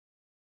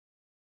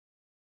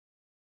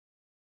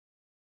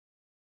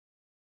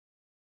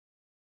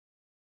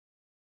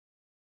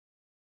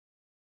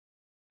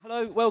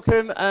Hello,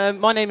 welcome.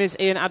 My name is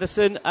Ian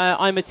Addison.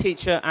 I'm a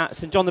teacher at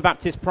St John the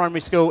Baptist Primary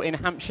School in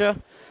Hampshire,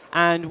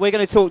 and we're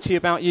going to talk to you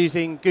about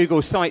using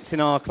Google Sites in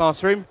our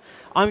classroom.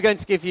 I'm going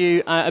to give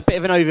you a bit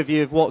of an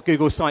overview of what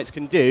Google Sites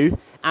can do,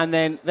 and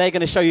then they're going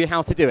to show you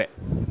how to do it.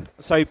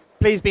 So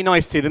please be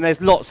nice to them.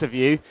 There's lots of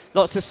you.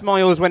 Lots of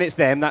smiles when it's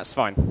them. That's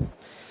fine.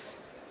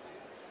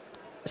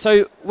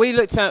 So we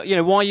looked at,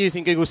 why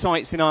using Google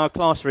Sites in our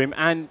classroom,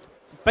 and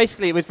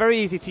basically it was very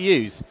easy to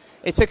use.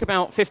 It took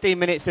about 15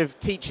 minutes of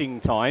teaching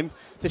time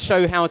to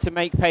show how to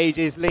make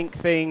pages, link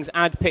things,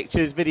 add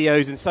pictures,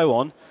 videos, and so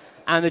on.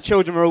 And the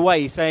children were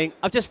away saying,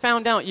 I've just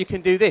found out you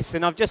can do this,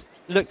 and I've just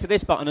looked at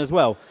this button as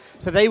well.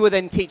 So they were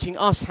then teaching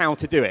us how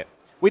to do it.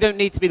 We don't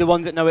need to be the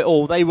ones that know it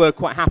all. They were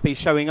quite happy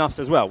showing us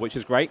as well, which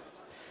was great.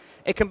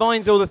 It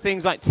combines all the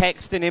things like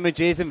text and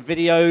images and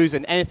videos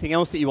and anything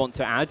else that you want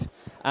to add,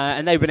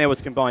 and they've been able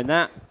to combine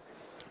that.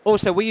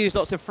 Also, we use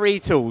lots of free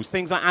tools,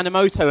 things like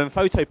Animoto and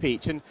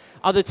PhotoPeach and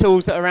other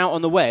tools that are out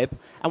on the web,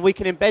 and we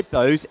can embed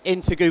those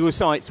into Google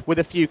Sites with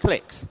a few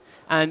clicks.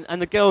 And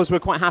the girls were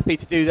quite happy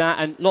to do that,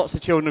 and lots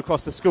of children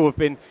across the school have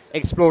been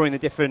exploring the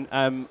different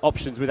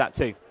options with that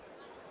too.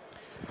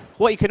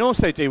 What you can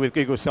also do with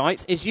Google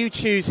Sites is you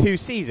choose who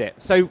sees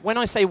it. So when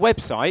I say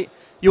website,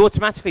 you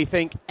automatically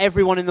think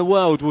everyone in the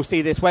world will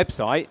see this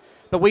website,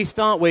 but we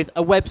start with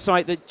a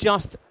website that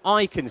just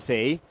I can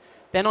see.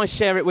 Then I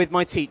share it with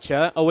my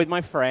teacher or with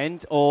my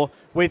friend or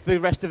with the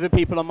rest of the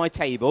people on my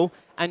table,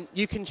 and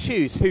you can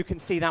choose who can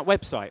see that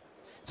website.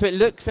 So it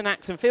looks and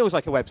acts and feels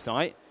like a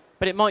website,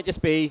 but it might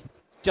just be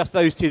just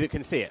those two that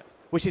can see it,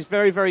 which is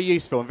very, very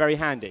useful and very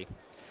handy.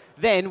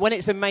 Then, when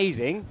it's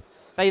amazing,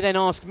 they then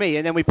ask me,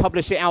 and then we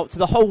publish it out to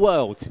the whole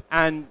world.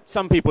 And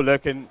some people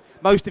look, and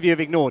most of you have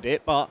ignored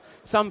it, but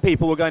some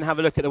people will go and have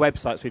a look at the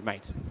websites we've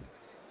made.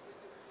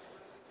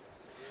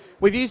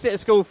 We've used it at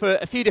school for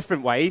a few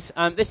different ways.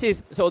 This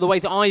is sort of the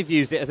ways that I've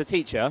used it as a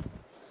teacher.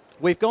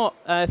 We've got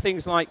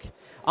things like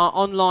our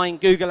online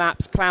Google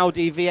Apps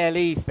Cloudy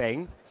VLE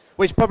thing,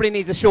 which probably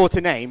needs a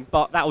shorter name,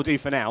 but that will do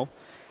for now.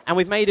 And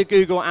we've made a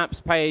Google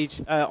Apps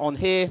page on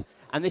here,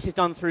 and this is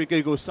done through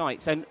Google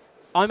Sites. And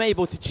I'm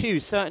able to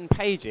choose certain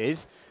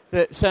pages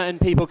that certain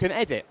people can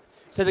edit.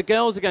 So the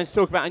girls are going to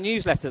talk about a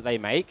newsletter that they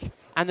make,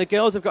 and the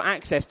girls have got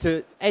access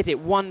to edit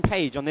one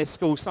page on this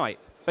school site,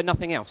 but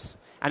nothing else.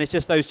 And it's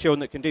just those children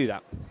that can do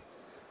that.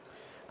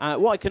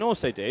 What I can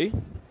also do,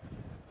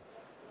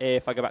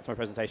 if I go back to my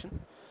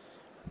presentation,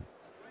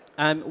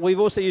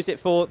 we've also used it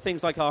for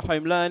things like our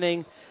home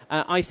learning,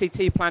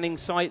 ICT planning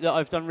site that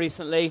I've done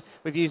recently.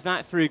 We've used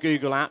that through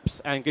Google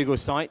Apps and Google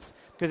Sites,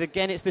 because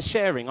again, it's the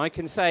sharing. I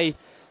can say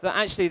that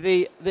actually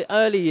the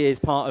early years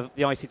part of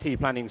the ICT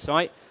planning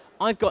site,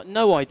 I've got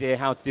no idea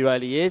how to do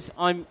early years.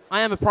 I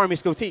am a primary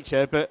school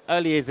teacher, but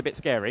early years is a bit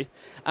scary.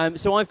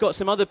 So I've got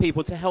some other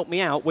people to help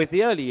me out with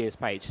the early years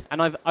page.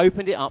 And I've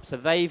opened it up so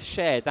they've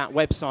shared that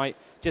website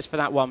just for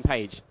that one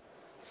page.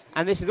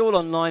 And this is all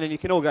online, and you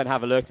can all go and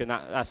have a look, and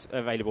that's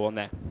available on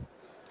there.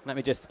 Let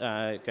me just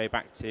go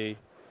back to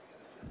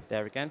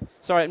there again.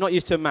 Sorry, I'm not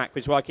used to a Mac,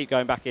 which is why I keep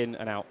going back in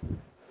and out.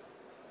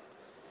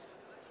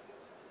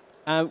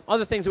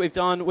 Other things that we've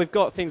done, we've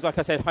got things, like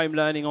I said, home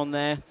learning on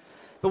there.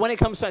 But when it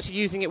comes to actually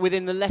using it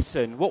within the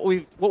lesson, what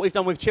we've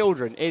done with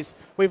children is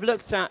we've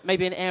looked at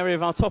maybe an area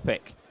of our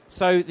topic.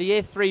 So the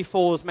year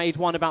 3-4s made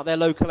one about their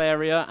local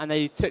area, and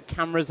they took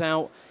cameras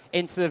out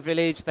into the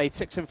village. They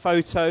took some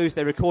photos.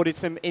 They recorded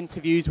some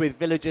interviews with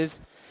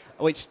villagers,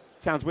 which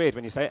sounds weird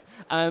when you say it.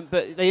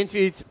 But they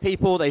interviewed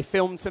people. They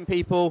filmed some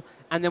people.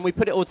 And then we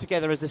put it all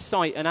together as a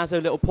site and as a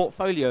little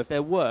portfolio of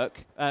their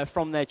work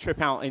from their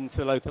trip out into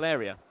the local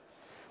area.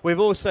 We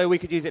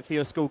could use it for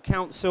your school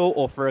council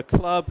or for a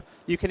club.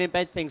 You can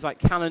embed things like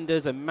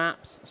calendars and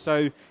maps.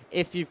 So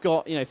if you've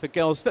got, for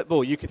girls'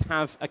 football, you could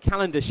have a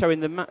calendar showing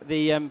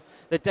the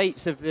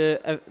dates of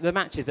the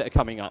matches that are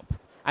coming up.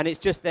 And it's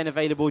just then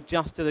available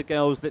just to the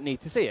girls that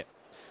need to see it.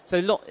 So,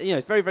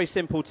 it's very, very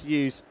simple to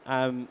use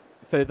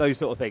for those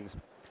sort of things.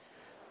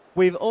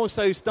 We've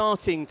also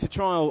starting to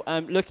trial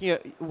looking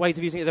at ways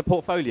of using it as a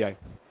portfolio.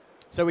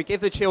 So we give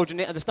the children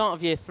at the start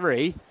of year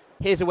 3,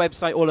 here's a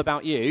website all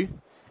about you.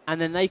 And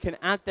then they can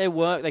add their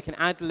work, they can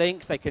add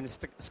links, they can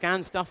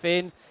scan stuff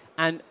in.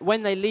 And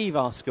when they leave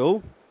our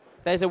school,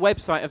 there's a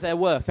website of their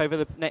work over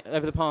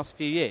the past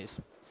few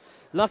years.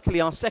 Luckily,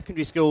 our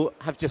secondary school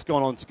have just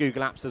gone on to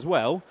Google Apps as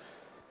well,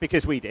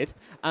 because we did.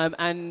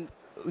 And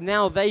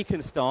now they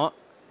can start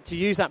to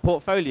use that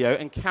portfolio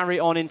and carry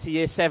on into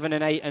year 7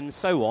 and 8 and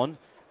so on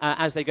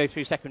as they go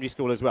through secondary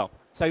school as well.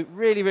 So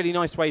really, really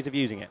nice ways of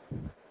using it.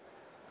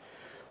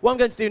 What I'm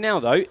going to do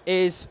now, though,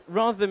 is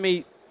rather than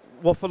me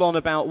waffle on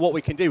about what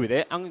we can do with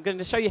it, I'm going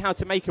to show you how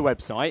to make a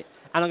website,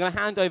 and I'm going to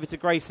hand over to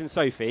Grace and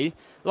Sophie.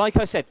 Like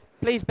I said,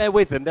 please bear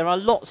with them. There are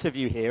lots of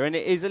you here, and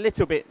it is a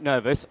little bit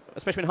nervous,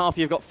 especially when half of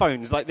you have got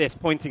phones like this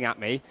pointing at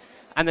me,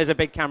 and there's a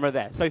big camera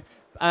there. So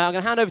I'm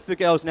going to hand over to the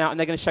girls now, and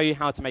they're going to show you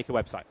how to make a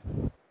website.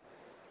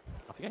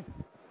 Off you go.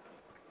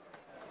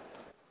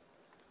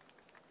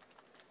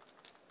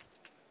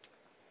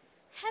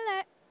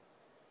 Hello.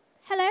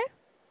 Hello.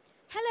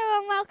 Hello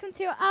and welcome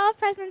welcome to our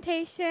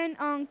presentation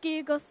on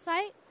Google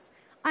Sites.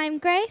 I'm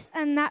Grace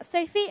and that's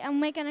Sophie,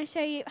 and we're going to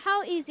show you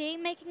how easy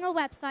making a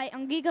website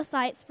on Google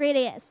Sites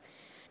really is.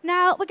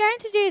 Now, we're going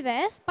to do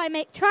this by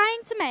trying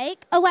to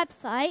make a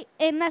website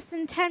in less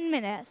than 10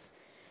 minutes.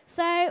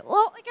 So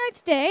what we're going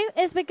to do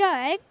is we're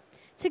going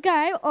to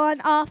go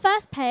on our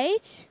first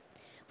page,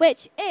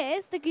 which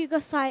is the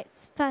Google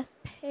Sites first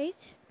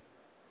page.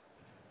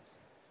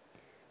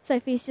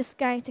 Sophie's just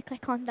going to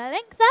click on the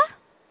link there.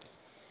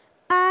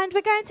 And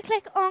we're going to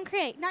click on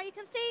Create. Now you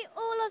can see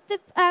all of the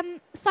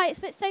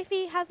sites which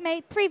Sophie has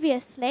made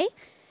previously,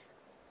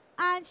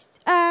 and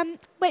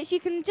which you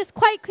can just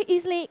quite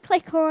easily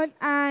click on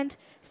and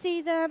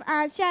see them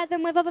and share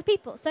them with other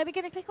people. So we're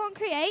going to click on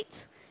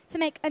Create to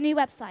make a new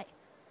website.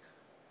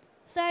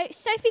 So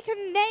Sophie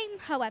can name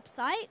her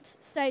website.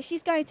 So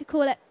she's going to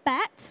call it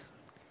Bet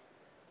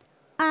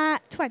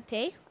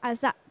 20,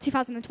 as that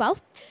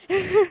 2012,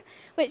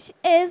 which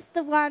is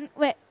the one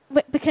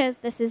because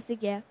this is the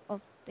year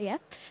of the year.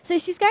 So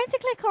she's going to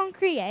click on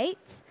Create,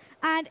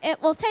 and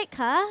it will take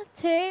her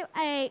to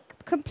a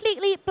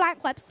completely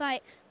blank website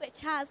which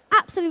has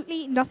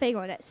absolutely nothing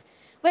on it,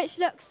 which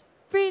looks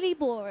really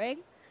boring.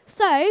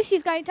 So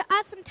she's going to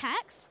add some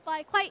text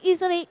by quite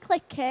easily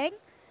clicking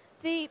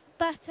the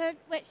button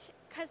which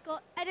has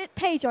got Edit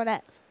Page on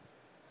it.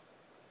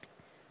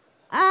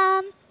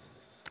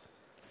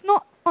 It's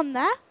not on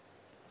there.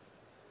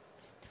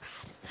 Mr.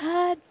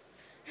 Addison.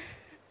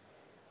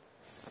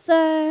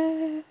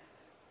 So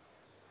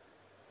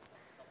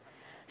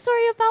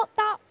sorry about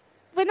that.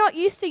 We're not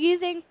used to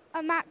using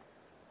a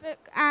MacBook,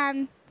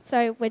 and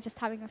so we're just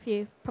having a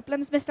few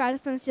problems. Mr.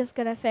 Addison's just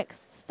going to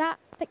fix that.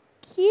 Thank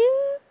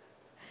you.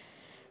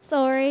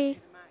 Sorry.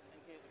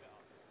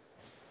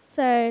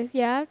 So,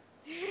 yeah.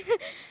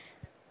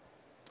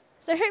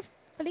 So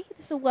hopefully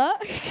this will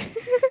work.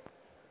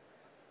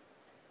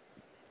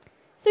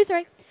 So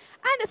sorry.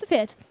 And it's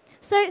appeared.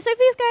 So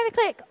Sophie's going to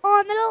click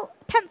on the little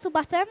pencil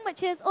button,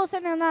 which is also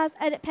known as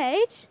Edit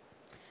Page.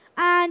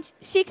 And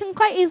she can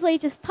quite easily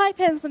just type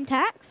in some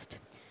text,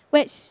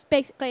 which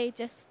basically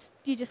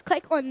you just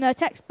click on the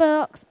text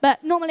box.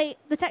 But normally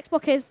the text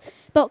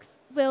box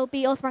will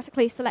be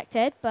automatically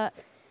selected. But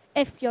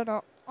if you're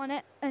not on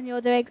it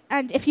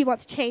and if you want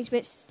to change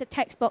which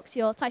text box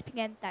you're typing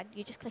in, then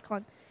you just click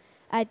on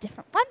a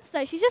different one.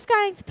 So she's just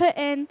going to put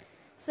in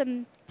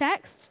some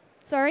text.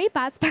 Sorry,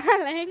 bad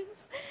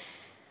spellings.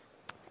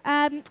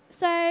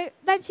 So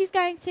then she's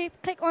going to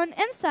click on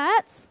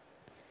Insert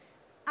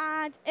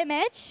and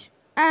Image,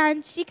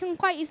 and she can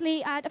quite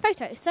easily add a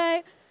photo.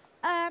 So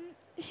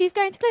she's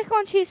going to click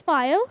on Choose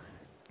File,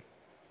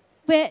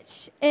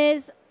 which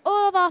is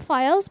all of our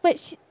files,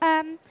 which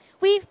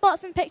we've bought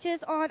some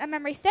pictures on a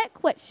memory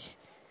stick, which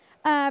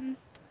are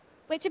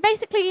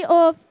basically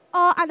of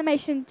our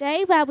animation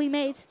day, where we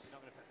made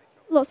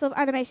lots of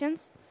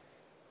animations.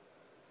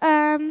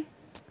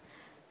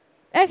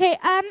 Okay,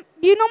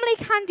 you normally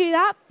can do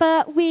that,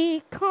 but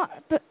we can't.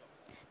 But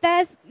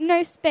there's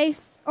no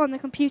space on the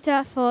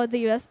computer for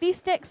the USB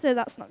stick, so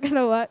that's not going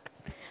to work.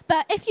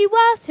 But if you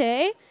were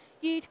to,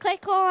 you'd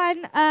click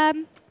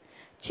on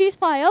Choose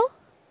File.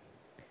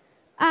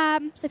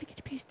 So if you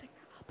could please bring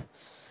that up.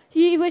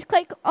 You would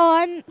click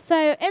on,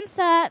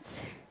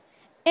 Insert,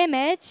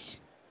 Image,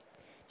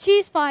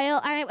 Choose File,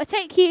 and it will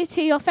take you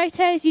to your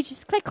photos. You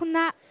just click on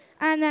that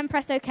and then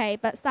press OK.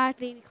 But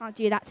sadly, we can't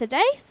do that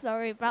today.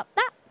 Sorry about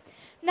that.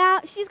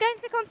 Now, she's going to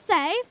click on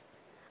Save.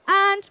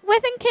 And we're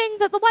thinking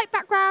that the white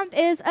background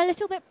is a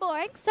little bit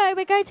boring, so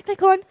we're going to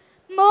click on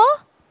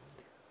More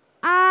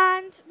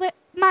and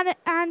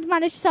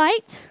Manage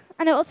Site,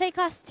 and it will take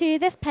us to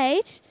this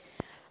page,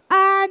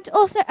 and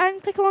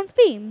click on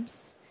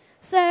Themes.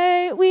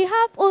 So we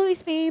have all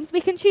these themes. We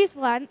can choose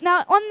one.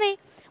 Now,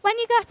 when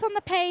you get on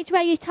the page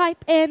where you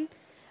type in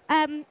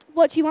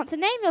what you want to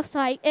name your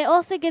site, it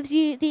also gives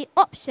you the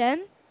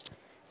option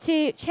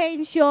to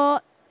change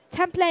your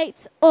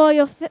template or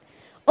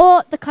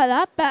the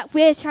colour, but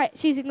we're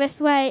choosing this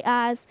way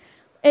as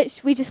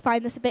we just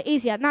find this a bit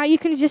easier. Now you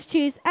can just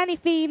choose any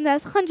theme.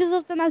 There's hundreds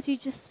of them, as you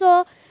just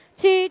saw,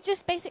 to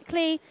just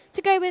basically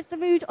to go with the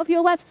mood of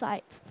your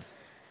website.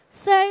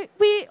 So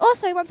we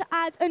also want to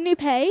add a new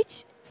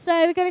page.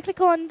 So we're going to click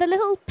on the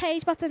little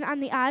page button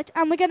and the add,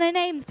 and we're going to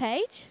name the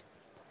page.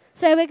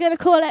 So we're going to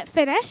call it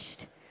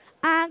Finished,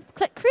 and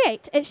click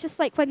Create. It's just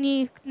like when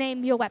you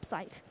name your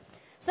website.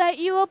 So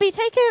you will be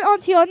taken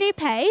onto your new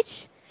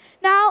page.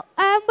 Now,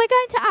 we're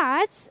going to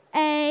add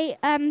a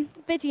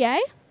video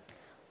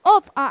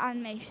of our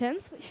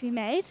animations, which we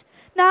made.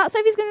 Now,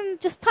 Sophie's going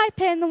to just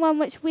type in the one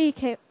which we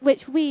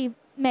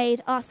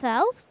made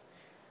ourselves.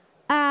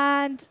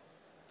 And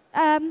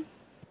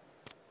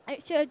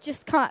it should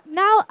just come up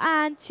now,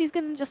 and she's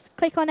going to just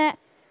click on it,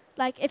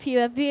 like if you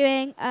were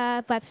viewing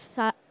a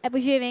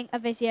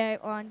video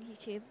on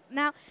YouTube.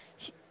 Now,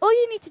 all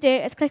you need to do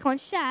is click on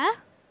Share,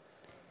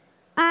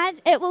 and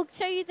it will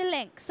show you the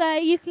link. So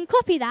you can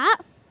copy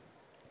that.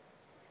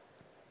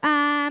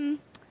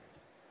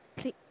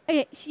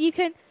 You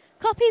can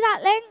copy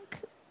that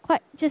link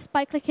just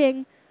by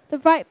clicking the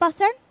right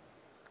button,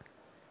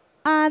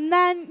 And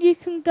then you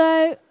can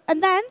go,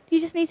 and then you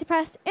just need to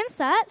press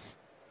Insert,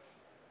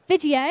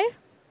 Video,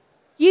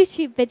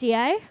 YouTube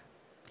Video,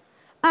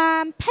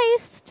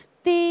 paste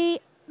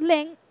the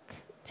link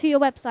to your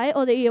website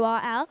or the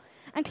URL,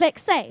 and click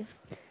Save.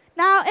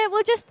 Now, it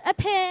will just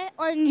appear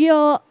on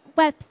your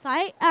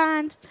website,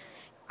 and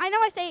I know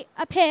I say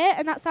appear,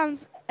 and that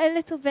sounds a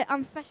little bit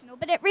unprofessional,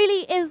 but it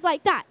really is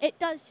like that. It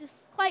does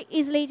just quite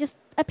easily just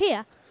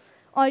appear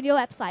on your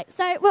website.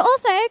 So we're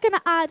also going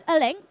to add a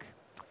link,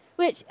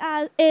 which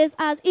is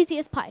as easy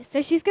as pie.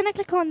 So she's going to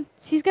click on,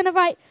 she can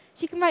write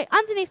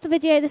underneath the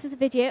video, this is a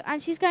video,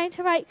 and she's going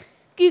to write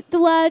the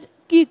word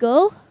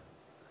Google.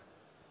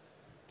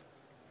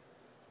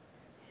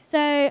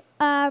 So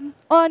on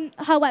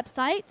her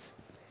website,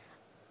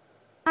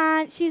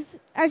 and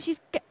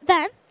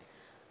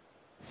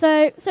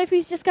so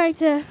Sophie's just going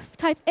to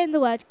type in the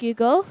word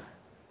Google.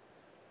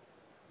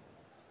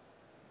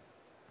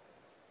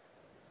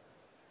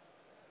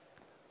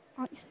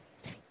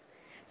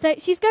 So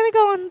she's going to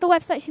go on the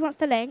website she wants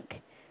to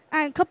link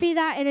and copy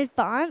that in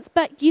advance,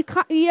 but you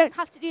don't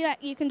have to do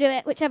that. You can do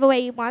it whichever way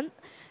you want.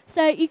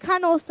 So you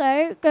can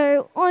also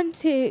go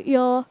onto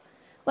your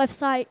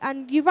website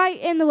and you write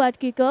in the word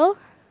Google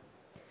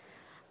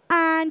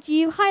and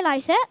you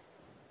highlight it.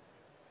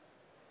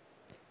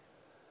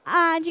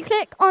 And you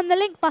click on the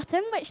link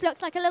button, which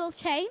looks like a little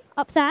chain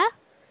up there.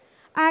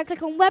 And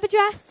click on web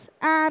address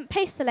and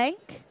paste the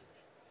link.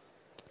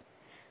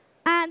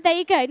 And there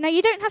you go. Now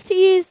you don't have to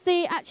use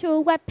the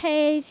actual web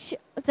page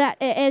that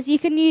it is. You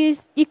can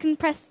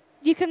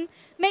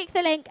make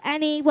the link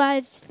any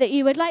word that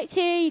you would like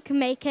to. You can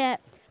make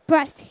it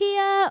press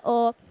here,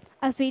 or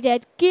as we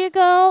did,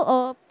 Google,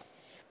 or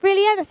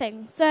really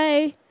anything.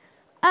 So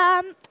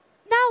now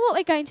what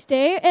we're going to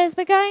do is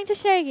we're going to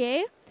show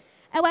you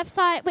a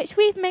website which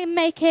we've been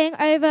making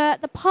over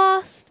the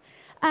past,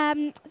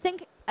 I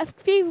think, a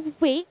few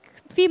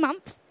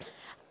months,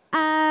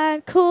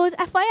 called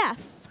FYF.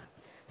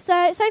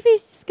 So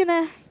Sophie's just going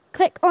to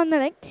click on the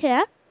link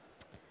here,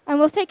 and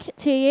we'll take it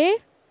to you.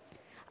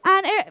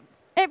 And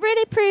it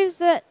really proves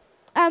that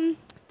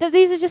that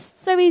these are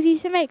just so easy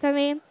to make. I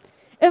mean,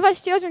 if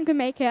us children can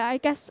make it, I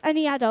guess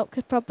any adult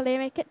could probably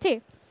make it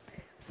too.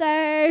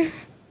 So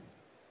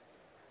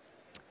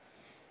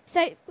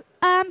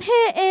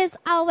here is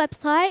our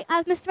website.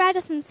 As Mr.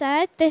 Edison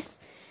said, this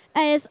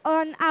is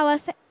on our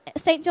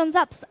St. John's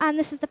Ups, and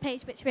this is the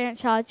page which we're in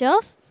charge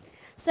of.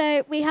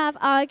 So we have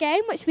our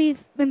game, which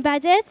we've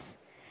embedded,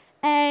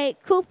 a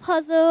cool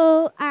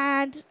puzzle,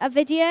 and a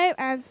video,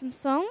 and some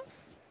songs.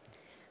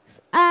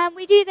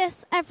 We do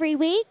this every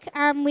week,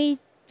 and we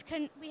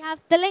have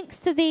the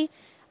links to the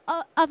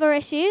other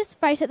issues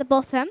right at the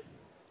bottom.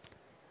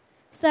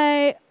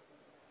 So,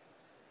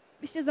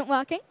 which isn't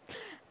working,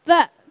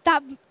 but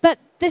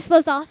this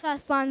was our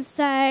first one.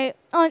 So,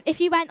 if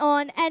you went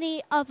on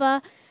any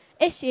other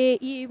issue,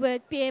 you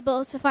would be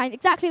able to find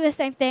exactly the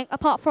same thing,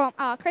 apart from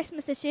our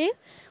Christmas issue,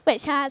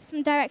 which had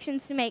some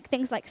directions to make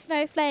things like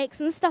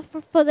snowflakes and stuff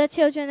for the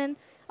children in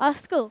our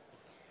school.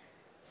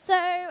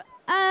 So,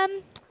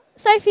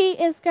 Sophie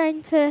is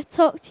going to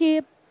talk to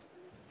you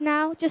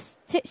now, just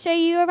to show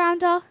you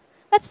around our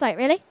website,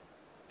 really.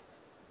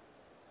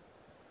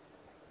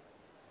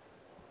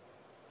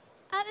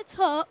 At the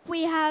top,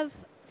 we have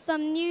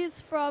some news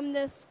from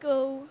the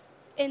school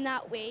in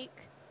that week,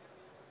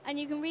 and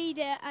you can read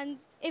it, and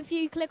if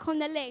you click on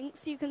the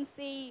links, you can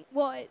see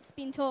what it's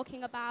been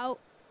talking about,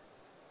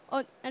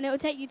 and it will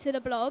take you to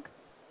the blog.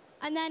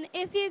 And then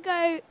if you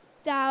go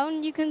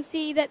down, you can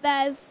see that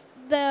there's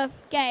the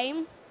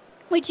game,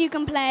 which you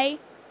can play.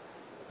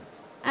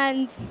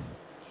 And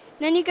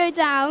then you go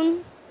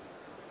down,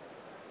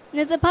 and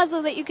there's a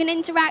puzzle that you can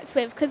interact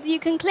with, because you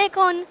can click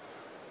on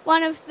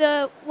one of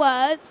the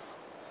words.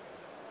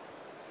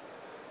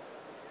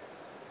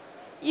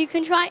 You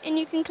can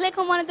click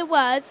on one of the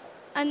words,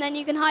 and then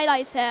you can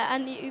highlight it,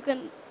 and you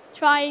can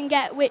try and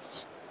get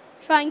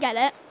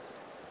it.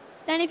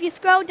 Then if you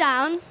scroll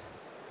down,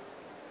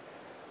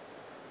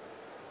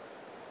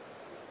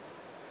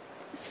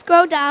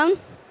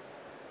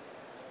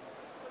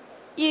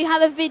 you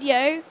have a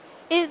video.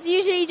 It's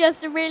usually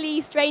just a really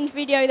strange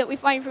video that we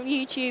find from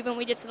YouTube and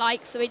we just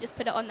like, so we just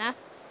put it on there.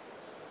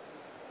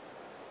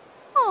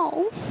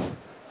 Oh.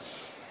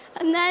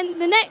 And then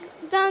the next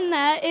down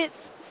there,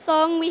 it's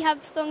song. We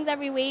have songs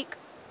every week.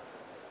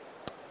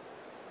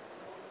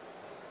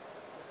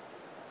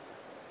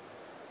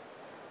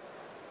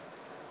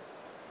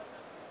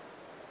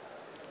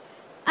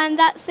 And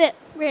that's it,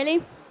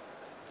 really.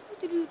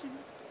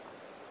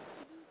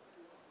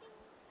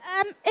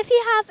 If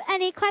you have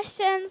any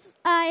questions,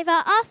 either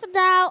ask them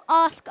now,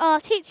 ask our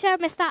teacher,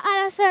 Mr.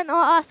 Allison,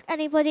 or ask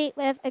anybody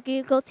with a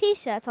Google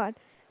T-shirt on.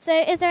 So,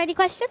 is there any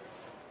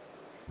questions?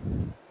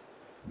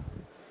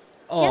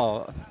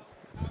 Oh.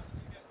 Yes?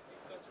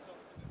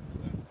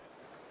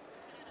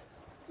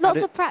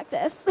 Lots of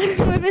practice with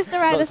Mr.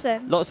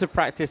 Allison. Lots of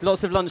practice,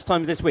 lots of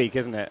lunchtimes this week,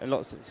 isn't it?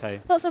 Lots of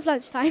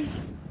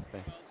lunchtimes.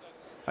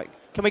 Right.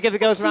 Can we give the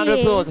girls a round of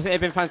applause? I think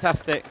they've been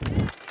fantastic.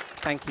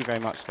 Thank you very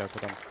much, girls.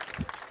 Well done.